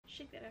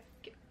shake that ass.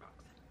 Get rocks.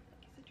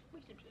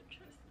 Like,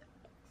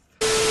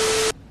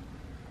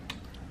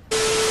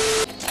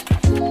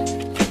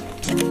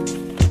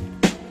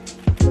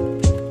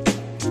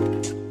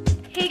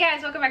 hey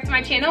guys, welcome back to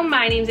my channel.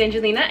 My name is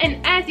Angelina,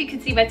 and as you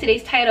can see by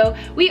today's title,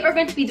 we are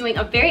going to be doing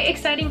a very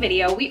exciting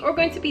video. We are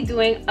going to be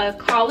doing a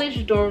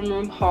college dorm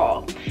room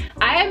haul.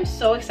 I am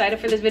so excited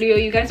for this video.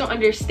 You guys don't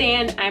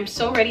understand. I'm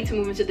so ready to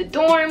move into the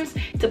dorms,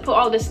 to put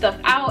all this stuff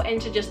out,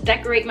 and to just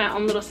decorate my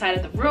own little side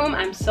of the room.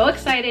 I'm so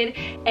excited,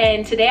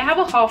 and today I have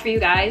a haul for you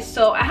guys.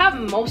 So I have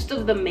most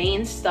of the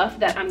main stuff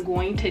that I'm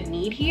going to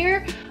need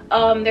here.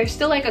 There's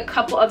still like a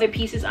couple other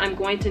pieces I'm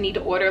going to need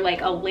to order,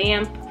 like a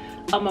lamp,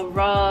 a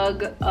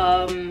rug,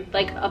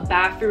 like a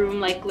bathroom,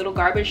 like little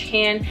garbage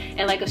can,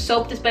 and like a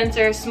soap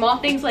dispenser, small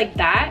things like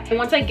that. And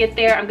once I get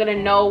there, I'm gonna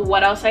know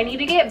what else I need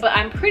to get, but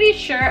I'm pretty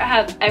sure I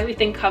have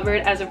everything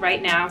covered as of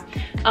right now.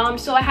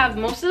 So I have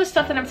most of the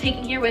stuff that I'm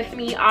taking here with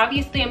me.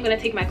 Obviously, I'm gonna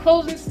take my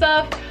clothes and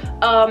stuff.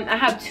 I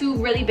have two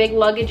really big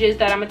luggages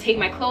that I'm gonna take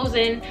my clothes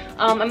in.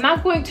 I'm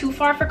not going too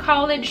far for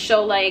college,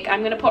 so like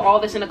I'm gonna put all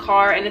this in a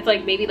car, and it's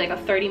like maybe like a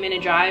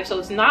 30-minute drive, so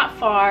it's not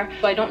far.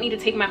 So I don't need to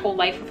take my whole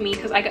life with me,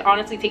 because I could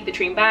honestly take the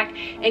train back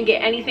and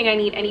get anything I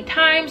need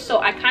anytime. So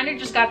I kind of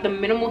just got the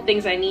minimal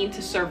things I need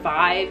to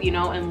survive, you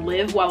know, and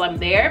live while I'm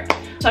there.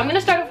 So I'm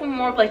gonna start off with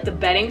more of like the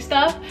bedding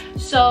stuff.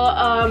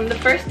 So the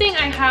first thing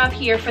I have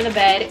here for the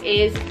bed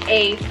is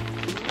a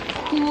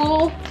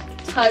Cool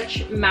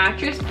Touch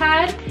mattress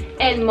pad.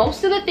 And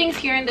most of the things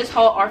here in this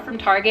haul are from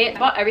Target. I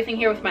bought everything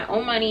here with my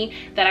own money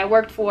that I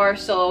worked for,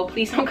 so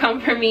please don't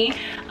come for me.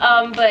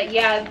 But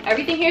yeah,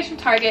 everything here is from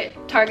Target.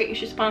 Target, you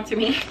should sponsor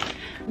me.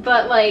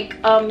 But like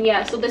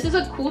yeah, so this is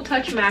a Cool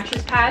Touch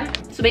mattress pad.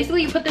 So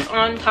basically you put this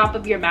on top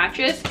of your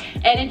mattress,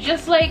 and it's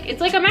just like, it's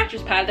like a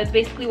mattress pad. That's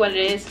basically what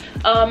it is.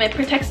 It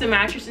protects the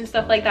mattress and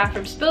stuff like that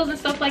from spills and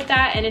stuff like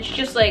that, and it's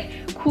just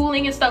like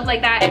cooling and stuff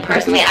like that. And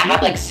personally, I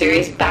have like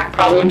serious back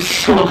problems,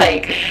 so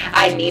like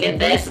I needed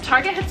this.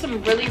 Target had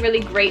some really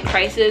great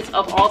prices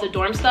of all the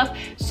dorm stuff.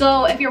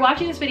 So if you're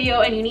watching this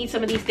video and you need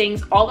some of these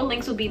things, all the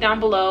links will be down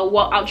below.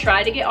 Well, I'll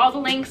try to get all the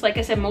links. Like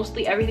I said,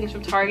 mostly everything's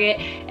from Target,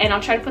 and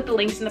I'll try to put the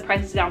links and the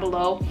prices down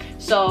below.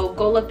 So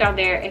go look down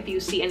there if you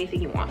see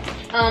anything you want.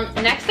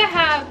 Next I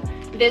have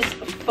this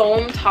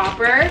foam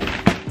topper.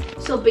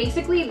 So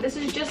basically this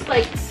is just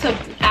like to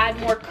add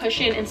more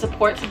cushion and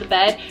support to the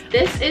bed.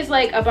 This is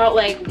like about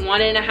like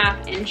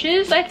 1.5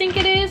 inches, I think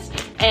it is,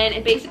 and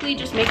it basically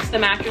just makes the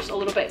mattress a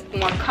little bit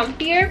more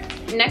comfier.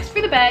 Next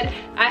for the bed,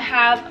 I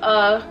have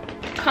a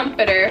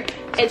comforter.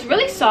 It's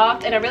really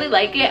soft and I really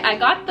like it. I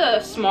got the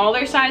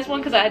smaller size one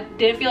because I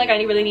didn't feel like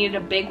I really needed a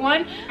big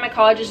one. My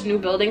college is a new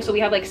building, so we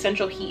have like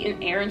central heat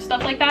and air and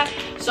stuff like that.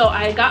 So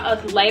I got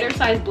a lighter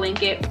size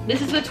blanket.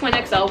 This is the twin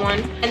XL one,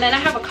 and then I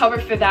have a cover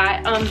for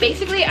that.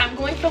 Basically I'm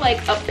going for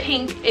like a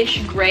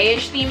pinkish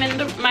grayish theme in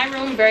my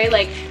room, very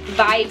like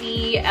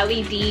vibey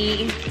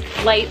LED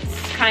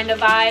lights kind of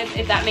vibe,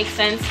 if that makes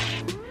sense.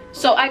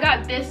 So I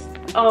got this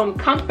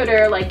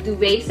comforter like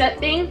duvet set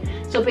thing.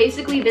 So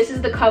basically this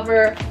is the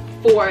cover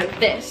for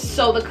this.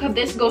 So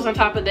this goes on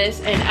top of this,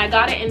 and I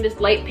got it in this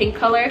light pink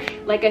color.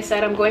 Like I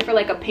said, I'm going for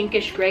like a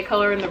pinkish gray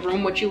color in the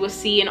room, which you will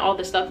see in all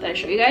the stuff that I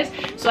show you guys.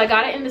 So I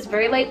got it in this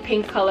very light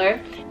pink color.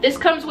 This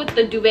comes with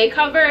the duvet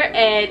cover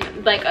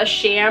and like a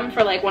sham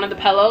for like one of the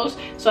pillows.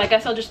 So I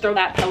guess I'll just throw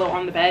that pillow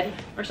on the bed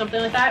or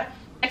something like that.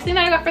 Next thing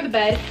that I got for the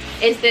bed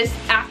is this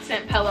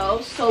accent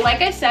pillow. So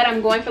like I said,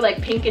 I'm going for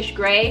like pinkish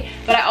gray,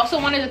 but I also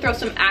wanted to throw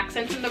some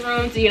accents in the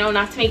room, so, you know,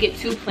 not to make it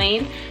too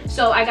plain.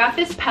 So I got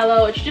this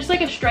pillow. It's just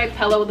like a striped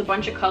pillow with a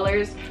bunch of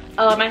colors.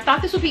 I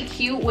thought this would be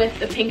cute with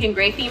the pink and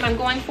gray theme I'm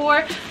going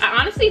for. I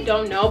honestly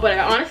don't know, but I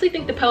honestly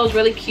think the pillow is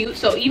really cute.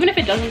 So even if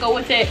it doesn't go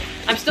with it,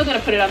 I'm still gonna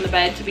put it on the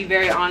bed, to be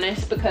very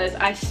honest, because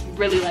I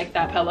really like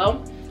that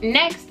pillow.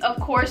 Next, of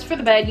course, for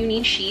the bed you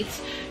need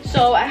sheets.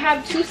 So I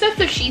have two sets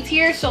of sheets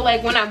here, so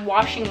like when I'm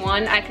washing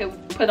one, I could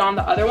put on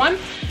the other one.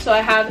 So I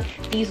have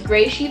these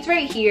gray sheets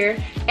right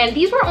here, and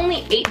these were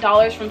only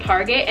 $8 from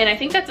Target, and I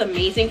think that's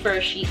amazing for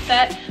a sheet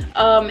set.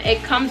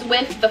 It comes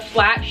with the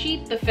flat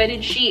sheet, the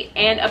fitted sheet,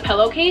 and a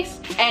pillowcase,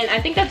 and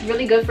I think that's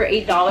really good for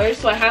 $8.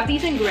 So I have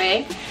these in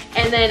gray,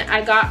 and then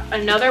I got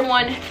another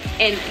one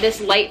in this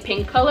light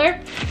pink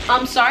color.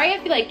 I'm sorry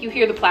if like you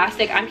hear the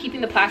plastic. I'm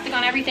keeping the plastic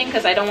on everything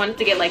because I don't want it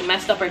to get like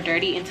messed up or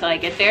dirty until I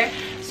get there.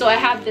 So I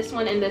have this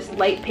one in this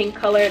light pink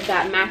color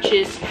that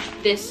matches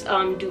this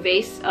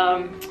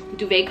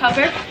duvet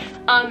cover.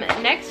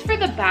 Next for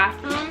the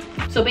bathroom,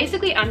 so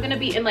basically I'm gonna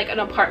be in like an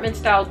apartment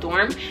style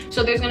dorm.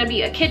 So there's gonna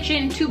be a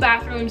kitchen, 2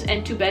 bathrooms,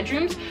 and 2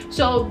 bedrooms.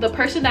 So the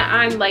person that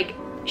I'm like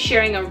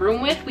sharing a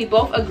room with, we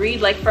both agreed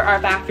like for our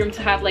bathroom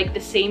to have like the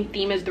same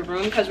theme as the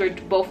room, because we're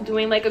both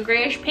doing like a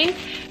grayish pink.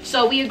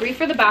 So we agreed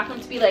for the bathroom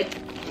to be like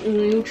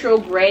neutral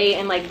gray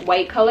and like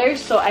white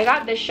colors. So I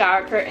got this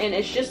shower curtain.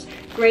 It's just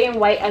gray and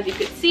white, as you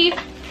could see.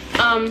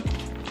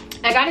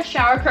 I got a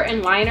shower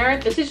curtain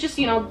liner. This is just,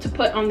 you know, to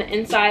put on the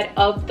inside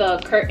of the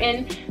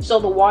curtain so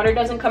the water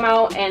doesn't come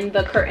out and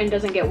the curtain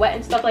doesn't get wet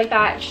and stuff like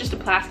that. It's just a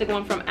plastic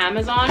one from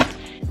Amazon.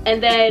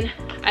 And then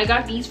I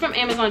got these from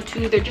Amazon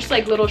too. They're just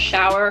like little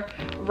shower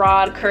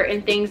rod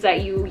curtain things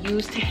that you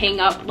use to hang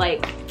up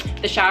like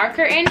the shower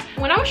curtain.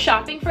 When I was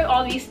shopping for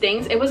all these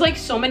things, it was like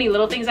so many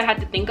little things I had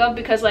to think of,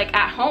 because like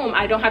at home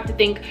I don't have to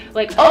think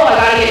like, oh, I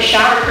gotta get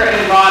shower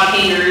curtain rod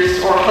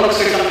hangers or hooks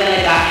or something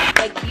like that.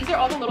 Like these are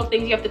all the little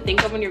things you have to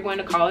think of when you're going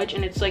to college,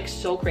 and it's like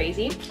so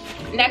crazy.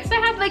 Next I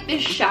have like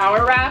this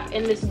shower wrap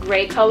in this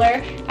gray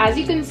color. As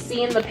you can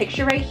see in the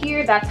picture right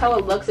here, that's how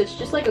it looks. It's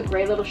just like a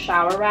gray little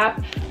shower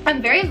wrap.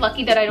 I'm very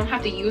lucky that I don't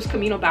have to use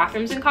communal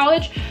bathrooms in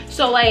college,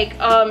 so like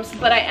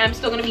but I am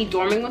still gonna be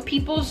dorming with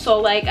people, so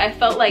like I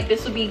felt like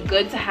this would be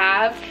good to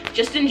have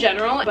just in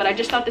general, but I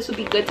just thought this would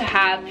be good to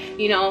have,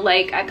 you know,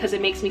 like because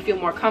it makes me feel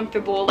more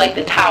comfortable, like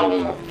the towel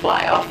won't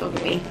fly off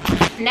of me.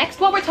 Next,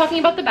 while we're talking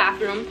about the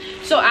bathroom,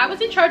 so I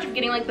was in charge of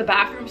getting like the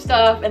bathroom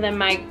stuff, and then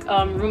my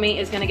roommate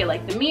is gonna get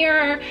like the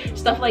mirror,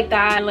 stuff like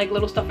that, and like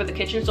little stuff for the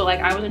kitchen. So like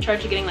I was in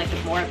charge of getting like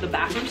more of the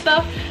bathroom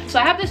stuff. So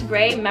I have this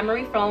gray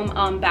memory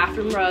foam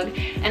bathroom rug,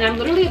 and I'm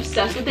literally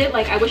obsessed with it.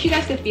 Like I wish you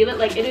guys could feel it.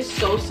 Like it is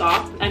so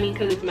soft, I mean,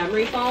 because it's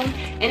memory foam,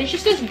 and it's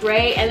just this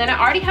gray. And then I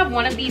already have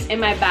one of these in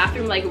my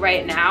bathroom like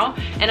right now,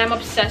 and I'm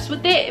obsessed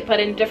with it,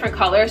 but in different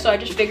colors. So I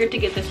just figured to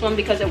get this one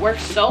because it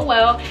works so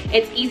well.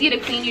 It's easy to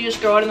clean. You just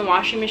throw it in the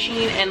washing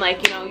machine, and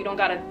like, you know, you don't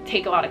gotta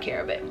take a lot of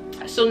care of it.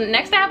 So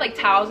next I have like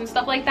towels and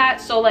stuff like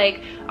that. So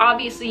like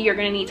obviously you're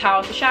gonna need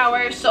towels to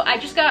shower, so I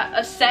just got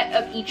a set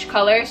of each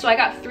color. So I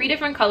got 3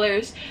 different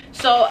colors.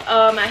 So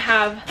I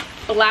have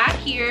black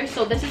here.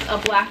 So this is a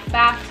black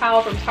bath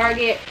towel from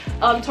Target.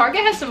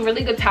 Target has some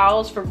really good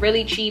towels for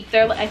really cheap.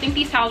 I think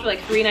these towels were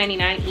like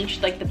 $3.99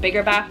 each, like the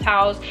bigger bath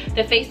towels.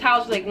 The face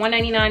towels were like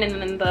 $1.99,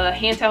 and then the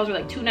hand towels were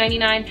like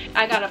 $2.99.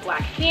 I got a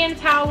black hand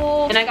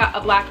towel, and I got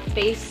a black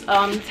face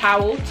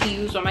towel to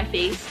use on my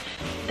face.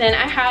 Then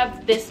I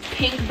have this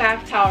pink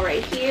bath towel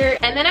right here,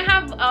 and then I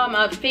have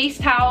a face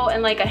towel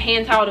and like a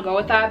hand towel to go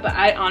with that, but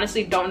I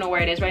honestly don't know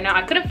where it is right now.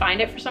 I couldn't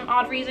find it for some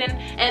odd reason.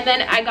 And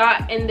then I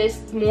got in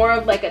this more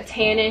of like a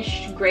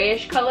tannish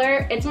grayish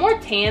color. It's more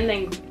tan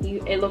than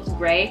it looks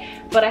gray,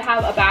 but I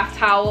have a bath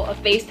towel, a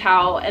face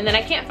towel, and then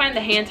I can't find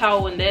the hand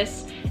towel in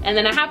this. And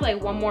then I have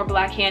like one more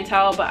black hand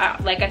towel,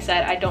 but like I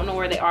said, I don't know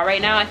where they are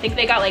right now. I think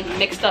they got like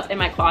mixed up in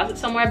my closet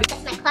somewhere.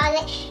 Because my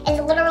closet is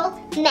a literal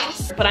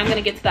mess. But I'm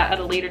gonna get to that at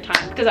a later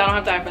time because I don't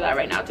have time for that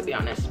right now, to be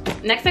honest.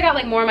 Next, I got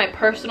like more of my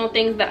personal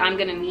things that I'm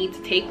gonna need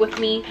to take with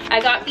me.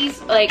 I got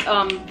these like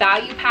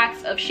value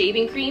packs of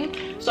shaving cream.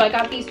 So I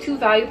got these 2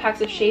 value packs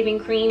of shaving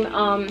cream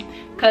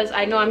because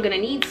I know I'm gonna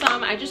need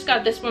some. I just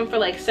got this one for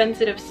like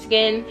sensitive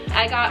skin.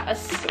 I got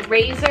a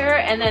razor,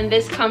 and then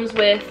this comes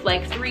with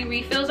like 3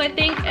 refills, I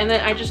think. And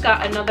then I just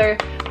got another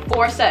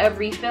 4 set of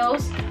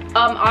refills.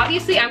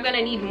 Obviously I'm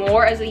gonna need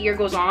more as the year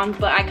goes on,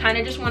 but I kind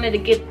of just wanted to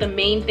get the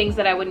main things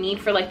that I would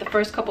need for like the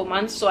first couple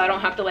months, so I don't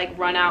have to like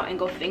run out and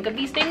go think of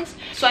these things.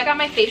 So I got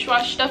my face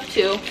wash stuff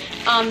too.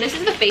 This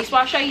is the face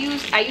wash I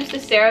use. I use the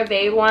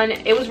CeraVe one.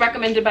 It was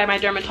recommended by my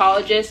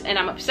dermatologist, and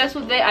I'm obsessed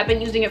with it. I've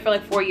been using it for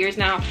like 4 years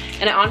now,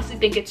 and I honestly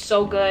think it's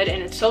so good,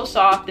 and it's so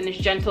soft, and it's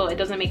gentle. It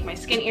doesn't make my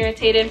skin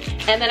irritated.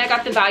 And then I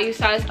got the value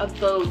size of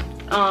the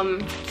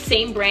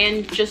same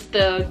brand, just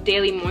the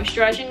daily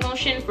moisturizing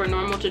lotion for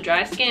normal to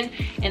dry skin,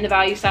 and the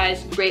value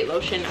size great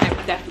lotion. I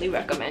would definitely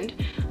recommend.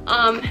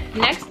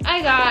 Next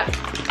I got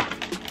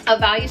a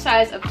value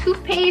size of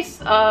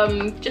toothpaste,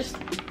 just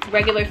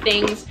regular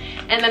things,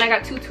 and then I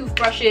got 2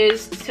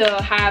 toothbrushes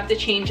to have to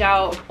change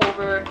out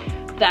over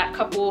that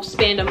couple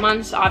span of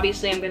months.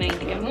 Obviously I'm gonna need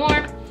to get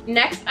more.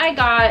 Next, I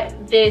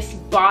got this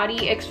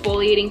body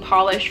exfoliating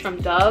polish from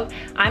Dove.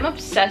 I'm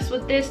obsessed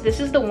with this. This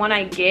is the one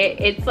I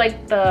get. It's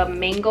like the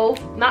mango,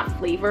 not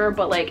flavor,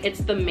 but like it's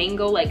the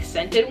mango like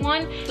scented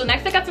one. So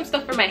next I got some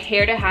stuff for my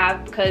hair to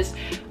have, because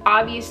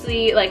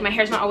obviously like my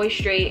hair's not always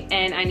straight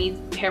and I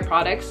need hair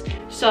products.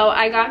 So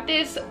I got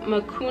this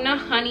Mucuna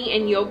honey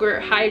and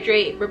yogurt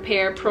hydrate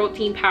repair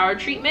protein power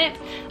treatment.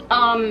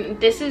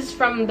 This is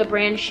from the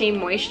brand Shea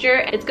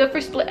Moisture. It's good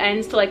for split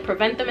ends to like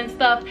prevent them and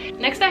stuff.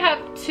 Next I have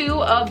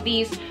 2 of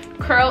these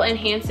curl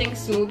enhancing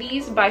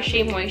smoothies by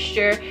Shea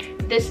Moisture.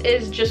 This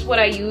is just what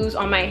I use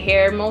on my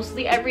hair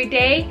mostly every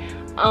day.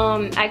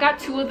 I got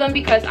 2 of them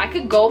because I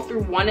could go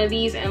through one of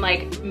these in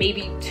like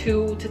maybe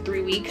 2 to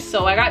 3 weeks.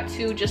 So I got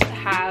 2 just to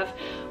have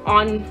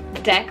on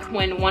deck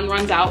when one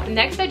runs out.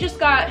 Next I just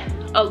got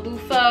a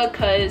loofah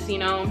because, you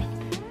know,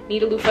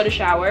 need a loofah to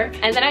shower.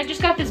 And then I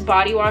just got this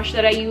body wash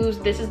that I use.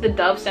 This is the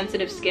Dove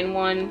Sensitive Skin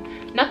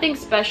one. Nothing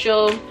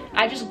special.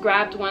 I just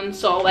grabbed one,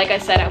 so like I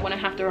said, I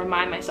wouldn't have to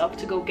remind myself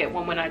to go get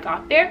one when I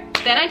got there.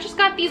 Then I just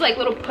got these like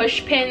little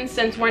push pins,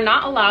 since we're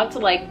not allowed to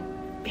like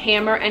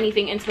hammer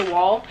anything into the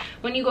wall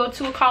when you go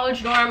to a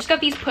college dorm. Just got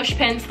these push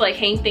pins to like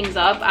hang things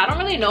up. I don't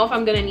really know if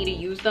I'm gonna need to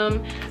use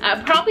them.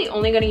 I'm probably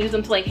only gonna use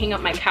them to like hang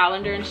up my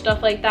calendar and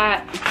stuff like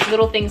that,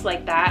 little things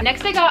like that.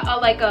 Next I got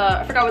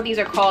I forgot what these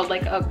are called,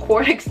 like a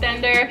cord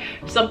extender,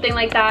 something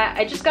like that.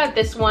 I just got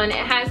this one. It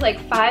has like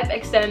 5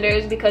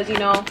 extenders because, you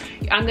know,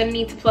 I'm gonna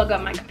need to plug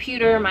up my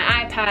computer, my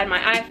iPad, my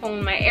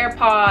iPhone, my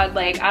AirPod,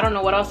 like I don't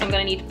know what else I'm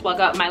gonna need to plug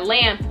up, my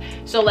lamp.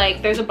 So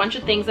like there's a bunch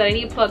of things that I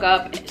need to plug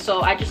up,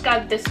 so I just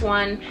got this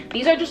one.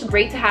 These are just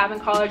great to have in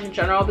college in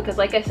general because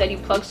like I said, you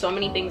plug so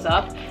many things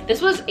up.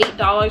 This was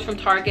 $8 from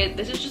Target.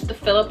 This is just the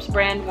Philips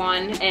brand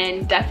one,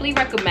 and definitely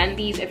recommend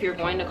these if you're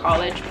going to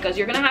college because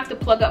you're gonna have to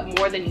plug up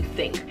more than you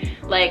think,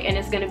 like, and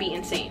it's gonna be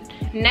insane.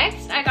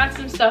 Next, I got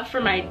some stuff for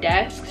my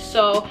desk.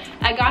 So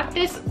I got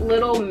this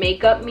little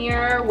makeup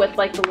mirror with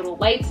like the little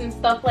lights and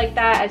stuff like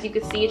that. As you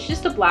can see, it's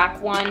just a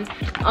black one,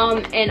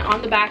 and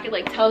on the back it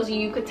like tells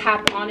you could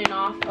tap on and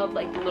off of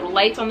like the little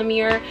lights on the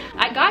mirror.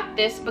 I got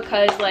this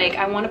because like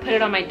I want to put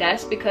it on my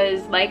desk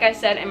because like I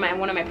said in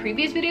one of my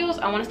previous videos,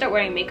 I want to start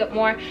wearing makeup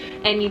more,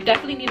 and you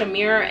definitely need a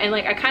mirror. And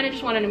like I kind of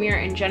just wanted a mirror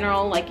in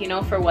general, like, you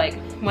know, for like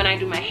when I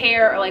do my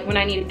hair or like when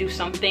I need to do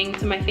something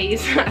to my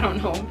face. I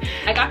don't know.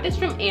 I got this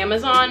from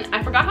Amazon.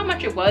 I forgot how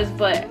much it was,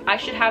 but I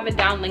should have it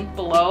down linked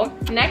below.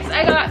 Next,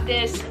 I got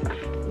this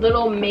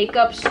little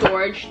makeup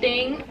storage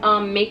thing,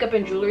 makeup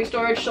and jewelry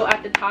storage. So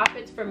at the top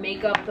it's for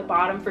makeup, the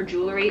bottom for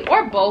jewelry,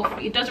 or both,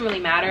 it doesn't really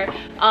matter.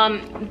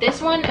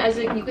 This one, as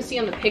you can see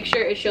on the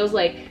picture, it shows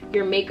like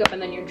your makeup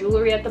and then your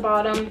jewelry at the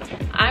bottom.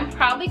 I'm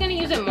probably gonna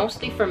use it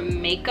mostly for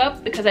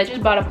makeup because I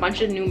just bought a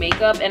bunch of new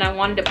makeup and I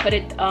wanted to put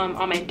it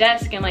on my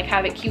desk and like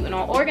have it cute and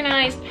all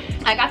organized.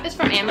 I got this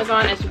from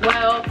Amazon as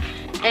well,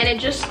 and it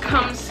just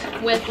comes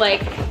with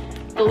like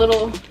the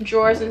little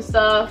drawers and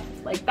stuff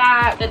like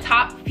that. The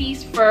top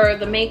piece for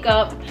the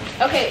makeup.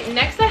 Okay,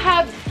 next I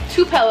have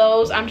 2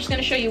 pillows. I'm just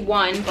gonna show you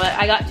one, but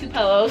I got 2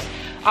 pillows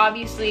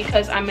obviously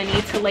because I'm gonna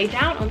need to lay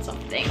down on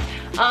something.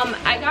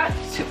 I got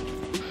 2,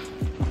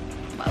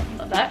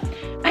 love that.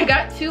 I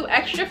got 2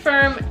 extra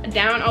firm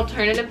down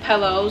alternative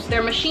pillows.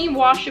 They're machine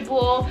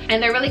washable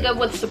and they're really good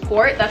with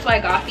support. That's why I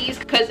got these,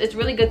 because it's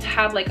really good to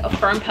have like a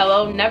firm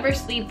pillow. Never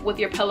sleep with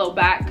your pillow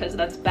back because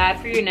that's bad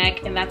for your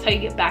neck and that's how you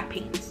get back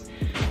pains.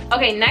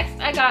 Okay, next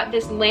I got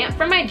this lamp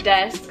for my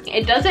desk.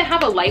 It doesn't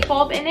have a light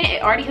bulb in it.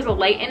 It already has a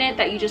light in it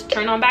that you just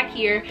turn on back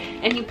here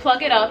and you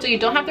plug it up, so you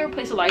don't have to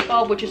replace a light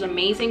bulb, which is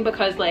amazing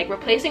because like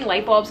replacing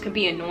light bulbs can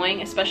be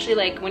annoying, especially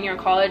like when you're in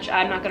college.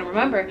 I'm not gonna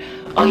remember,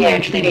 oh yeah,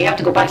 Angelina, you have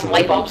to go buy some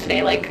light bulbs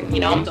today, like, you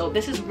know. So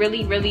this is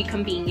really, really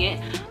convenient.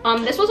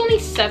 This was only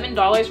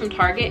 $7 from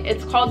Target.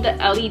 It's called the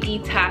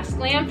LED task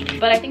lamp,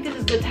 but I think this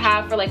is good to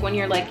have for like when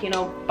you're like, you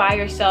know, by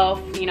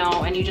yourself, you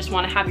know, and you just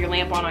want to have your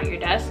lamp on your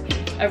desk.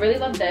 I really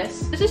love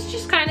this. This is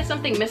just kind of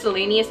something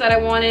miscellaneous that I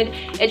wanted.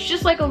 It's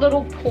just like a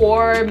little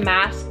pore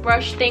mask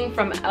brush thing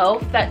from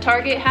e.l.f. that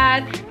Target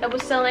had that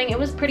was selling. It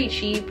was pretty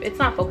cheap. It's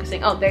not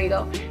focusing. Oh, there you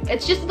go.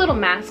 It's just a little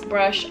mask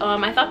brush.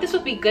 I thought this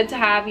would be good to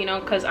have, you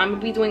know, because I'm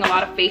gonna be doing a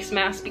lot of face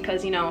masks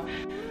because, you know,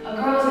 a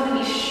girl's gonna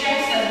be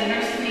stressed as a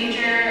nursing major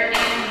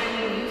and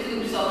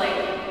doing YouTube, so like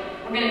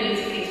we're gonna need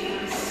some face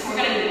masks. We're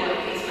gonna need more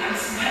face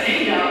masks, but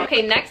you know.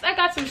 Okay, next I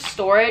got some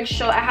storage.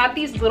 So I have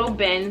these little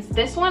bins.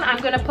 This one I'm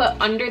gonna put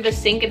under the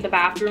sink in the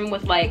bathroom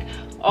with like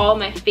all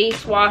my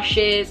face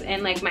washes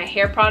and like my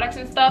hair products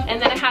and stuff.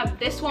 And then I have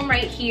this one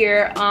right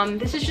here.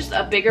 This is just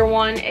a bigger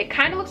one. It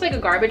kind of looks like a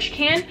garbage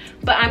can,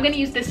 but I'm gonna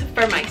use this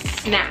for my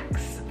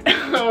snacks.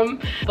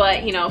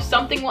 But you know,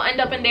 something will end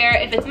up in there.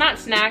 If it's not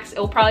snacks,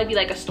 it'll probably be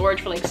like a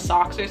storage for like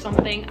socks or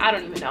something. I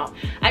don't even know.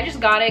 I just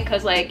got it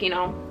because, like, you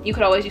know, you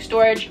could always use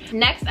storage.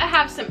 Next I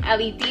have some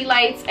LED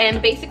lights,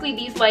 and basically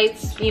these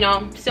lights, you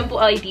know, simple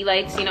LED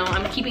lights, you know,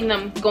 I'm keeping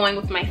them going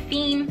with my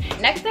theme.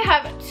 Next I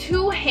have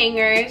 2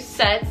 hanger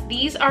sets.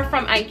 These are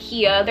from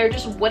IKEA. They're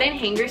just wooden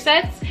hanger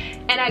sets,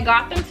 and I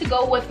got them to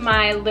go with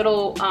my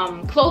little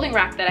clothing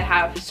rack that I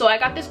have. So I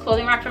got this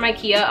clothing rack from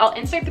IKEA. I'll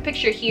insert the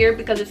picture here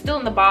because it's still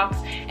in the box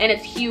and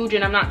it's huge,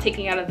 and I'm not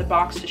taking it out of the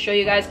box to show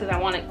you guys because I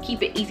want to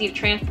keep it easy to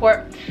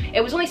transport.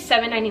 It was only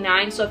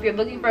 $7.99, so if you're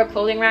looking for a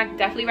clothing rack,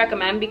 definitely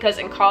recommend, because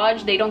in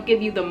college they don't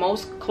give you the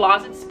most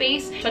closet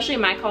space. Especially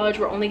in my college,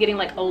 we're only getting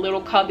like a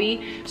little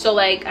cubby, so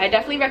like I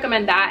definitely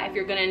recommend that if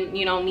you're gonna,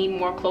 you know, need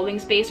more clothing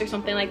space or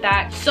something like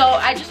that. So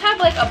I just have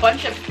like a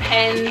bunch of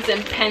pens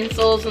and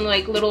pencils and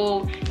like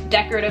little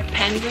decorative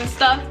pens and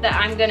stuff that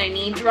I'm gonna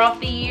need throughout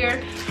the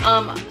year.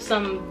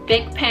 Some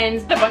big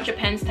pens, a bunch of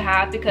pens to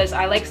have because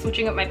I like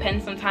switching up my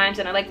pens sometimes,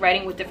 and I like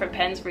writing with different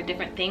pens for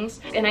different things.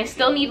 And I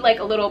still need like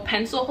a little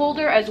pencil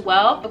holder as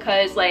well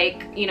because,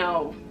 like, you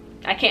know,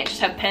 I can't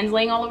just have pens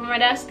laying all over my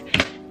desk.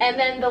 And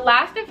then the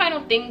last and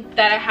final thing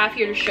that I have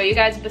here to show you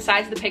guys,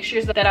 besides the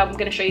pictures that I'm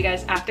gonna show you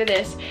guys after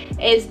this,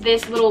 is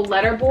this little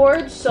letter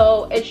board.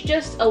 So it's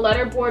just a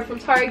letter board from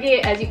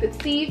Target, as you could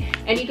see,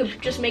 and you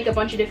could just make a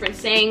bunch of different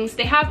sayings.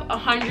 They have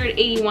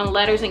 181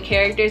 letters and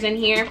characters in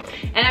here,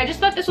 and I just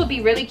thought this would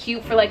be really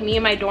cute for like me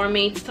and my dorm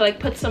mates to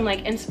like put some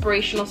like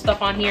inspirational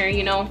stuff on here,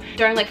 you know,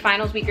 during like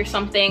finals week or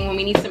something when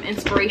we need some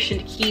inspiration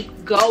to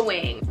keep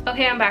going.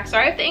 Okay, I'm back.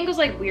 Sorry if the angle's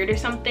like weird or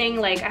something.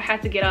 Like I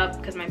had to get up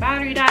because my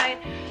battery died,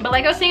 but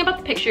like I was saying about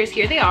the pictures,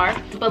 here they are.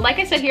 But like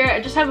I said, here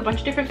I just have a bunch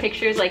of different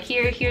pictures. Like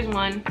here's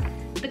one,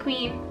 the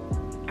Queen,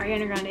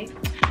 Ariana Grande.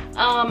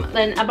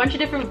 Then a bunch of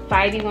different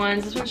vibey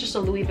ones. This one's just a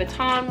Louis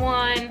Vuitton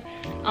one.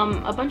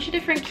 A bunch of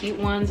different cute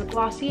ones, a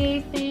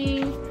Glossier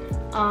thing,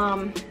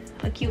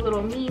 a cute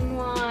little meme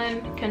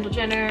one, Kendall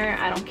Jenner,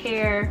 I don't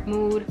care,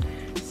 mood,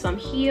 some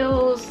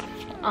heels,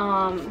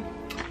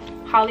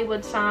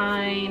 Hollywood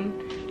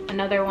sign,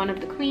 another one of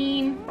the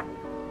Queen,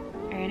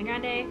 Ariana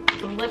Grande,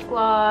 some lip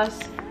gloss,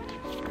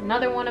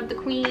 another one of the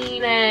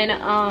Queen,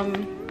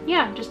 and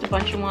yeah, just a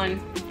bunch of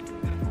one.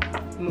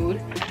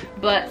 Mood.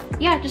 But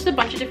yeah, just a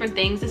bunch of different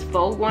things. This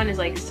Vogue one is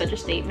like such a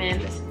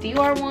statement. This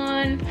Dior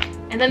one,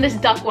 and then this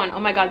duck one. Oh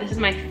my god, this is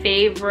my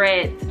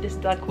favorite. This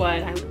duck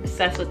one, I'm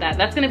obsessed with that.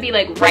 That's gonna be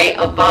like right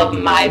above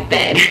my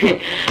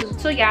bed.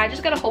 So yeah, I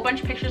just got a whole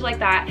bunch of pictures like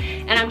that,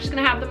 and I'm just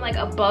gonna have them like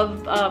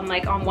above,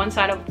 like on one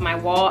side of my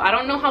wall. I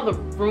don't know how the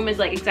room is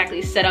like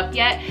exactly set up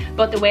yet,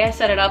 but the way I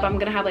set it up, I'm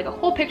gonna have like a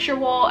whole picture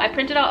wall. I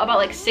printed out about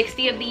like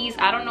 60 of these.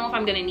 I don't know if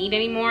I'm gonna need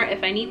any more.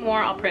 If I need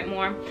more, I'll print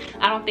more.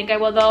 I don't think I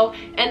will though.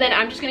 And then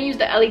I'm just gonna use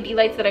the LED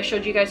lights that I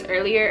showed you guys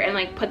earlier and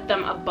like put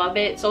them above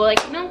it, so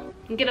like, you know,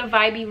 get a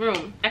vibey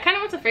room. I kind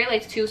of want some fairy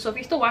lights too, so if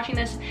you're still watching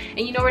this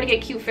and you know where to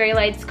get cute fairy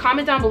lights,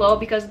 comment down below,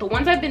 because the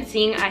ones I've been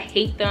seeing, I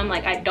hate them.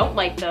 Like, I don't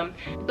like them.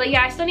 But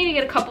yeah, I still need to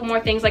get a couple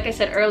more things. Like I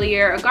said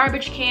earlier, a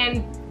garbage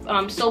can,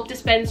 soap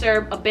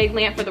dispenser, a big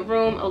lamp for the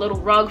room, a little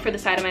rug for the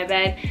side of my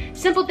bed,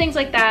 simple things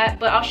like that.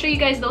 But I'll show you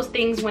guys those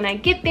things when I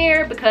get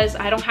there, because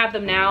I don't have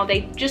them now.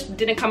 They just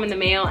didn't come in the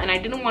mail, and I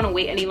didn't want to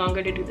wait any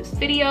longer to do this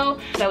video,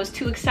 so I was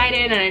too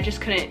excited and I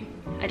just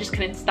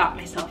couldn't stop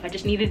myself. I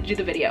just needed to do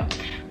the video.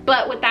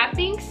 But with that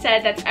being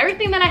said, that's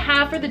everything that I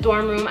have for the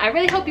dorm room. I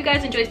really hope you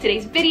guys enjoyed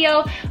today's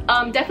video.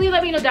 Definitely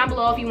let me know down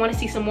below if you want to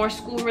see some more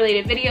school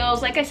related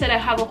videos. Like I said, I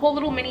have a whole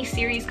little mini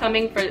series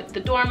coming for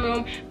the dorm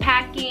room,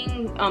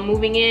 packing,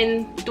 moving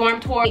in, dorm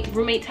tour,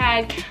 roommate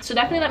tag. So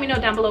definitely let me know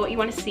down below what you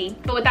want to see.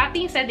 But with that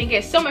being said, thank you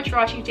guys so much for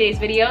watching today's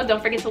video.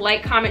 Don't forget to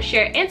like, comment,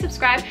 share, and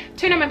subscribe.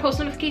 Turn on my post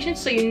notifications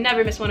so you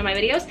never miss one of my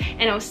videos.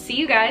 And I'll see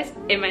you guys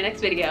in my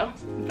next video.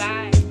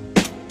 Bye.